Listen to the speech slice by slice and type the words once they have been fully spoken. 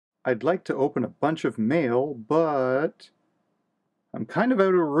I'd like to open a bunch of mail, but I'm kind of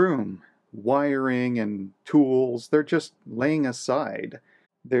out of room. Wiring and tools, they're just laying aside.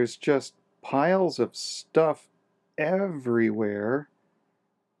 There's just piles of stuff everywhere.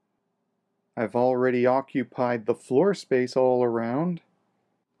 I've already occupied the floor space all around.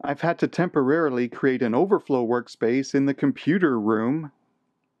 I've had to temporarily create an overflow workspace in the computer room,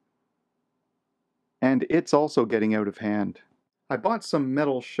 and it's also getting out of hand. I bought some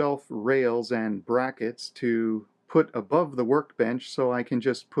metal shelf rails and brackets to put above the workbench so I can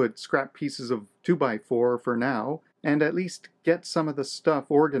just put scrap pieces of 2x4 for now and at least get some of the stuff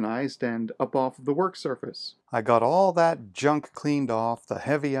organized and up off of the work surface. I got all that junk cleaned off, the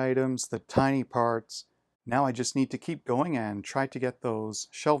heavy items, the tiny parts. Now I just need to keep going and try to get those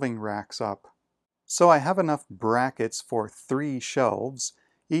shelving racks up. So I have enough brackets for 3 shelves.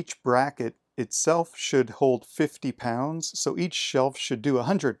 Each bracket itself should hold 50 pounds, so each shelf should do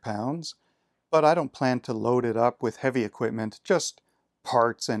 100 pounds, but I don't plan to load it up with heavy equipment, just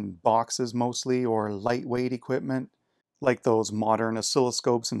parts and boxes mostly, or lightweight equipment, like those modern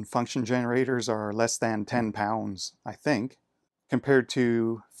oscilloscopes and function generators are less than 10 pounds, I think, compared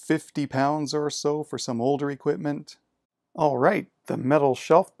to 50 pounds or so for some older equipment. Alright, the metal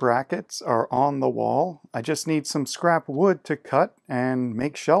shelf brackets are on the wall. I just need some scrap wood to cut and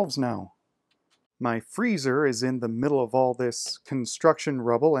make shelves now. My freezer is in the middle of all this construction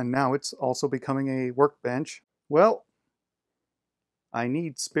rubble, and now it's also becoming a workbench. Well, I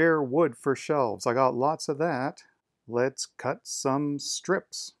need spare wood for shelves. I got lots of that. Let's cut some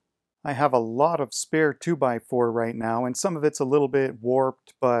strips. I have a lot of spare 2x4 right now, and some of it's a little bit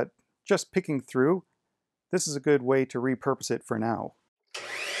warped, but just picking through, this is a good way to repurpose it for now.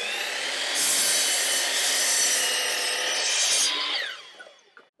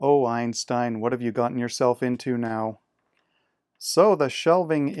 Oh, Einstein, what have you gotten yourself into now? So the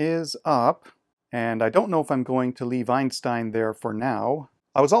shelving is up, and I don't know if I'm going to leave Einstein there for now.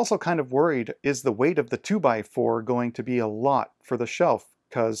 I was also kind of worried, is the weight of the 2x4 going to be a lot for the shelf?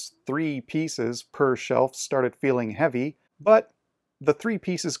 Because 3 pieces per shelf started feeling heavy, but the 3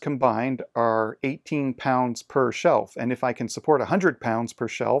 pieces combined are 18 pounds per shelf, and if I can support 100 pounds per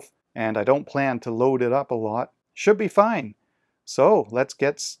shelf, and I don't plan to load it up a lot, should be fine. So let's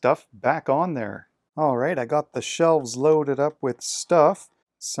get stuff back on there. Alright, I got the shelves loaded up with stuff.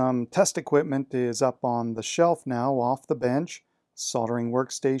 Some test equipment is up on the shelf now off the bench. Soldering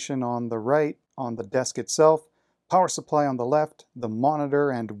workstation on the right, on the desk itself. Power supply on the left, the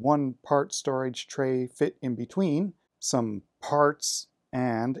monitor and 1 part storage tray fit in between. Some parts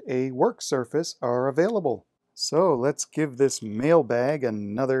and a work surface are available. So let's give this mailbag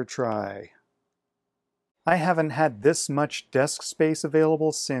another try. I haven't had this much desk space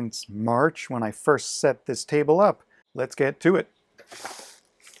available since March when I first set this table up. Let's get to it.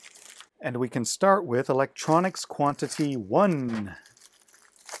 And we can start with electronics quantity 1.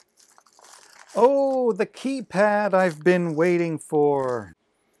 Oh, the keypad I've been waiting for.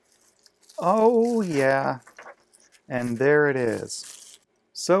 Oh yeah, and there it is.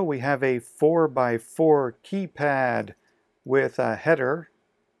 So we have a 4x4 keypad with a header.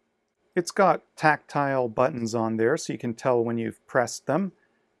 It's got tactile buttons on there so you can tell when you've pressed them.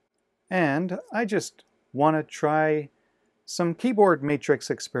 And I just want to try some keyboard matrix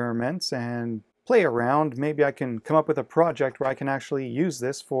experiments and play around. Maybe I can come up with a project where I can actually use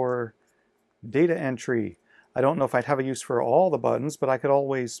this for data entry. I don't know if I'd have a use for all the buttons, but I could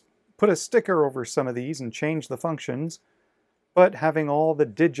always put a sticker over some of these and change the functions. But having all the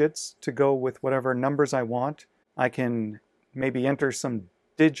digits to go with whatever numbers I want, I can maybe enter some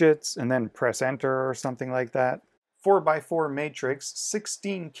digits and then press enter or something like that. 4x4 matrix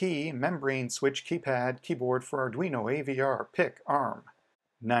 16 key membrane switch keypad keyboard for Arduino AVR PIC ARM.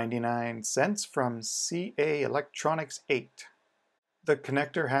 99 cents from CA Electronics 8. The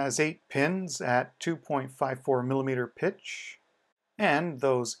connector has 8 pins at 2.54mm pitch, and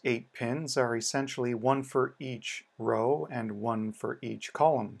those 8 pins are essentially 1 for each row and 1 for each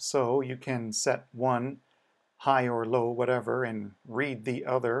column. So you can set one high or low, whatever, and read the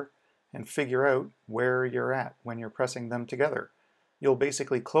other and figure out where you're at when you're pressing them together. You'll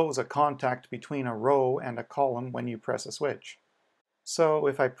basically close a contact between a row and a column when you press a switch. So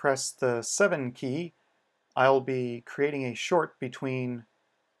if I press the 7 key, I'll be creating a short between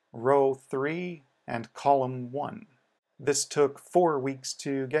row 3 and column 1. This took 4 weeks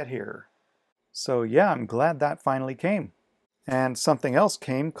to get here. So yeah, I'm glad that finally came. And something else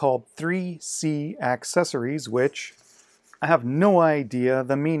came called 3C accessories, which I have no idea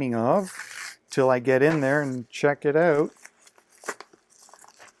the meaning of till I get in there and check it out.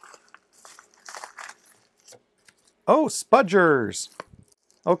 Oh, Spudgers!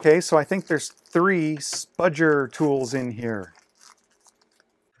 Okay, so I think there's 3 Spudger tools in here.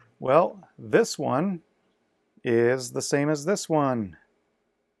 Well, this one is the same as this one.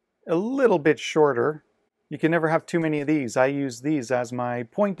 A little bit shorter. You can never have too many of these. I use these as my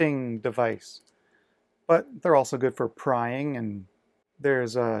pointing device. But they're also good for prying, and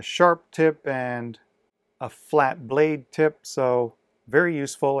there's a sharp tip and a flat blade tip, so very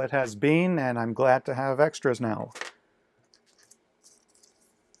useful. It has been, and I'm glad to have extras now.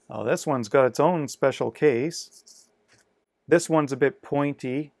 Oh, this one's got its own special case. This one's a bit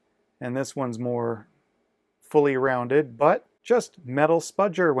pointy, and this one's more fully rounded, but just metal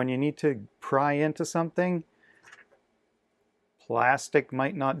spudger when you need to pry into something. Plastic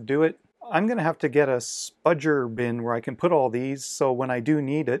might not do it. I'm going to have to get a spudger bin where I can put all these, so when I do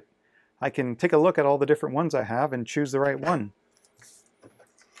need it, I can take a look at all the different ones I have and choose the right one.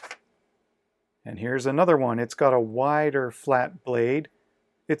 And here's another one. It's got a wider flat blade.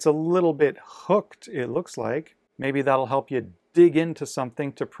 It's a little bit hooked, it looks like. Maybe that'll help you dig into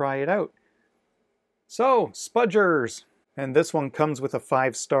something to pry it out. So, Spudgers! And this one comes with a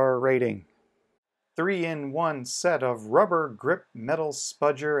 5-star rating. 3-in-1 set of rubber grip metal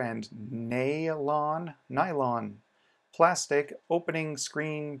spudger and Naylon plastic opening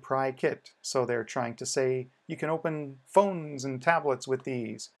screen pry kit. So they're trying to say you can open phones and tablets with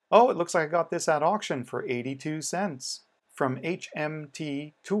these. Oh, it looks like I got this at auction for 82 cents from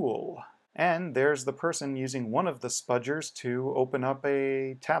hmttool. And there's the person using one of the spudgers to open up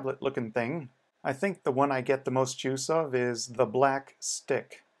a tablet looking thing. I think the one I get the most use of is the black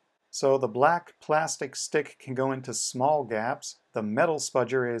stick. So the black plastic stick can go into small gaps, the metal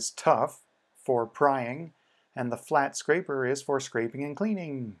spudger is tough for prying, and the flat scraper is for scraping and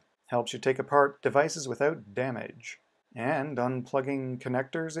cleaning. Helps you take apart devices without damage. And unplugging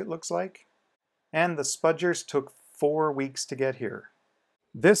connectors, it looks like. And the Spudgers took 4 weeks to get here.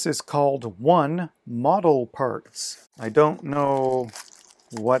 This is called one model parts. I don't know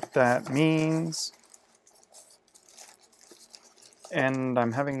what that means, and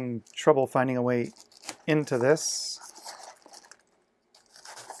I'm having trouble finding a way into this.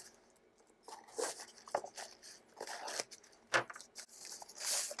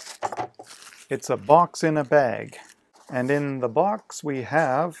 It's a box in a bag, and in the box we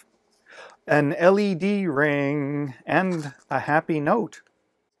have an LED ring and a happy note.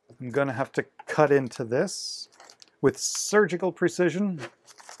 I'm gonna have to cut into this with surgical precision,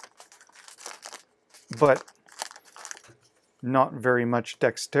 but not very much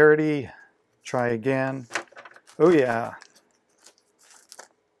dexterity. Try again. Oh yeah.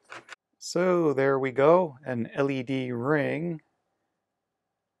 So there we go, an LED ring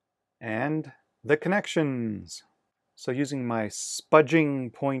and the connections. So using my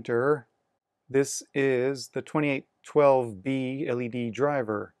spudging pointer, this is the 2812B LED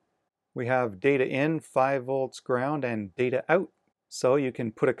driver. We have data in, 5 volts ground, and data out. So you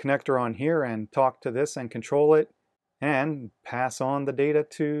can put a connector on here and talk to this and control it and pass on the data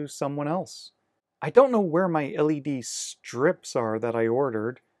to someone else. I don't know where my LED strips are that I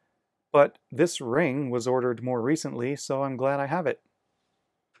ordered, but this ring was ordered more recently, so I'm glad I have it.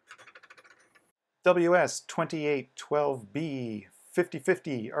 WS2812B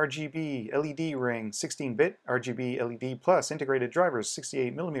 5050 RGB LED ring, 16-bit RGB LED plus integrated drivers,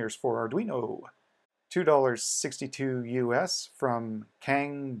 68mm for Arduino. $2.62 US from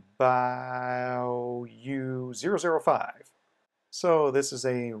KangBao-U005. So this is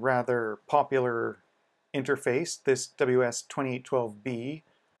a rather popular interface, this WS2812B.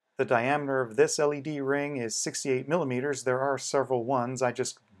 The diameter of this LED ring is 68mm. There are several ones. I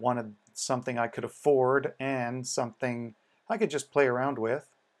just wanted something I could afford and something I could just play around with.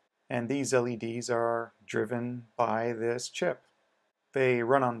 And these LEDs are driven by this chip. They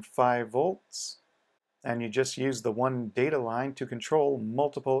run on 5 volts. And you just use the one data line to control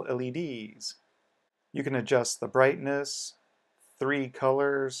multiple LEDs. You can adjust the brightness, 3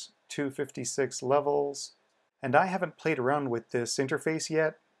 colors, 256 levels, and I haven't played around with this interface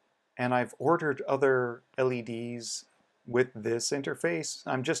yet, and I've ordered other LEDs with this interface.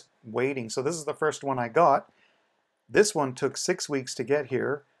 I'm just waiting, so this is the first one I got. This one took 6 weeks to get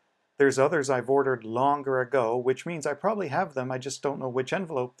here. There's others I've ordered longer ago, which means I probably have them, I just don't know which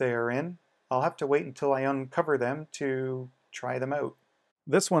envelope they are in. I'll have to wait until I uncover them to try them out.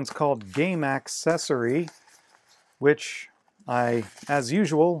 This one's called Game Accessory, which I, as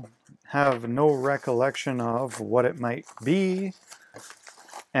usual, have no recollection of what it might be.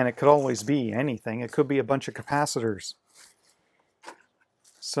 And it could always be anything. It could be a bunch of capacitors.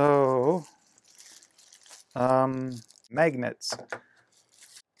 So, magnets.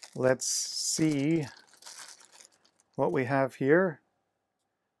 Let's see what we have here.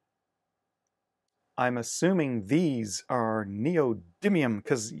 I'm assuming these are neodymium,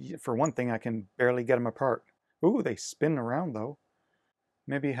 because for one thing, I can barely get them apart. Ooh, they spin around though.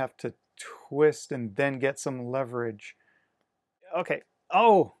 Maybe you have to twist and then get some leverage. Okay.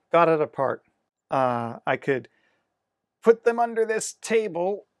 Oh, got it apart. I could put them under this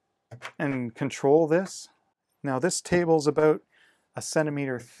table and control this. Now this table's about 1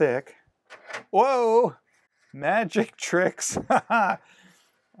 centimeter thick. Whoa! Magic tricks!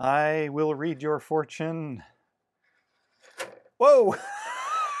 I will read your fortune. Whoa!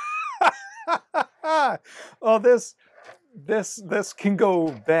 Oh, this can go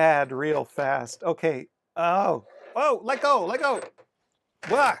bad real fast. Okay. Oh, whoa! Let go! Let go!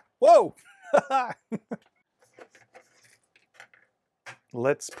 Wah! Whoa!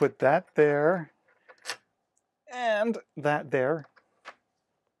 Let's put that there. And that there.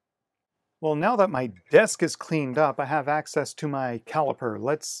 Well, now that my desk is cleaned up, I have access to my caliper.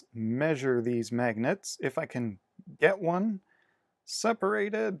 Let's measure these magnets, if I can get one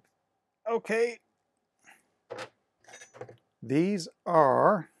separated. Okay. These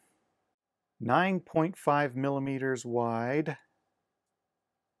are 9.5 millimeters wide,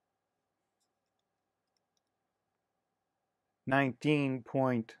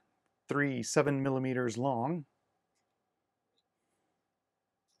 19.37 millimeters long,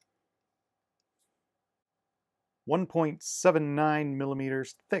 1.79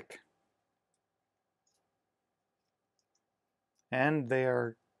 millimeters thick. And they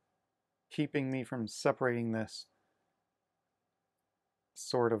are keeping me from separating this.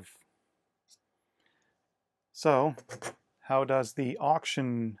 Sort of. So, how does the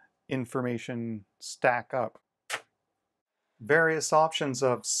auction information stack up? Various options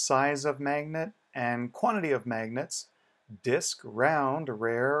of size of magnet and quantity of magnets. Disc, round,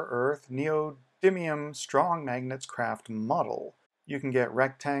 rare earth, neodymium, strong magnets, craft model. You can get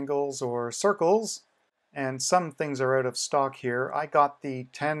rectangles or circles, and some things are out of stock here. I got the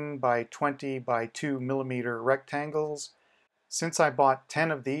 10 by 20 by 2 millimeter rectangles. Since I bought 10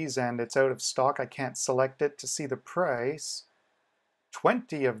 of these and it's out of stock, I can't select it to see the price.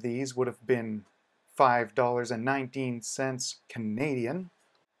 20 of these would have been $5.19 Canadian.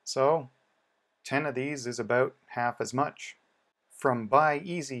 So 10 of these is about half as much. From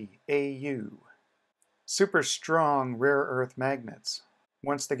buyeasy-au. Super strong rare earth magnets.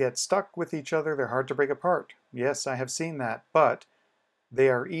 Once they get stuck with each other, they're hard to break apart. Yes, I have seen that, but they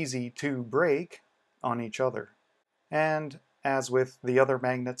are easy to break on each other. And as with the other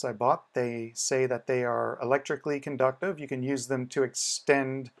magnets I bought, they say that they are electrically conductive. You can use them to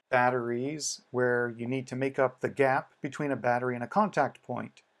extend batteries where you need to make up the gap between a battery and a contact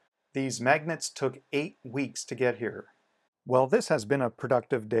point. These magnets took 8 weeks to get here. Well, this has been a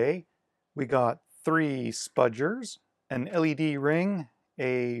productive day. We got 3 Spudgers, an LED ring,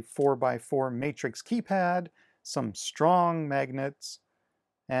 a 4x4 matrix keypad, some strong magnets,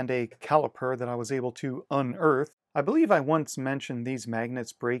 and a caliper that I was able to unearth. I believe I once mentioned these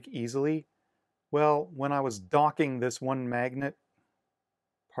magnets break easily. Well, when I was docking this one magnet,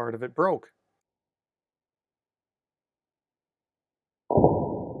 part of it broke.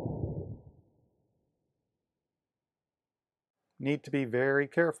 Need to be very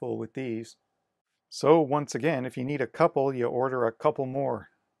careful with these. So once again, if you need a couple, you order a couple more,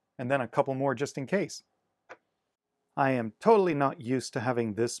 and then a couple more just in case. I am totally not used to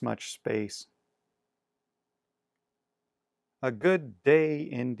having this much space. A good day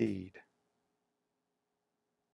indeed.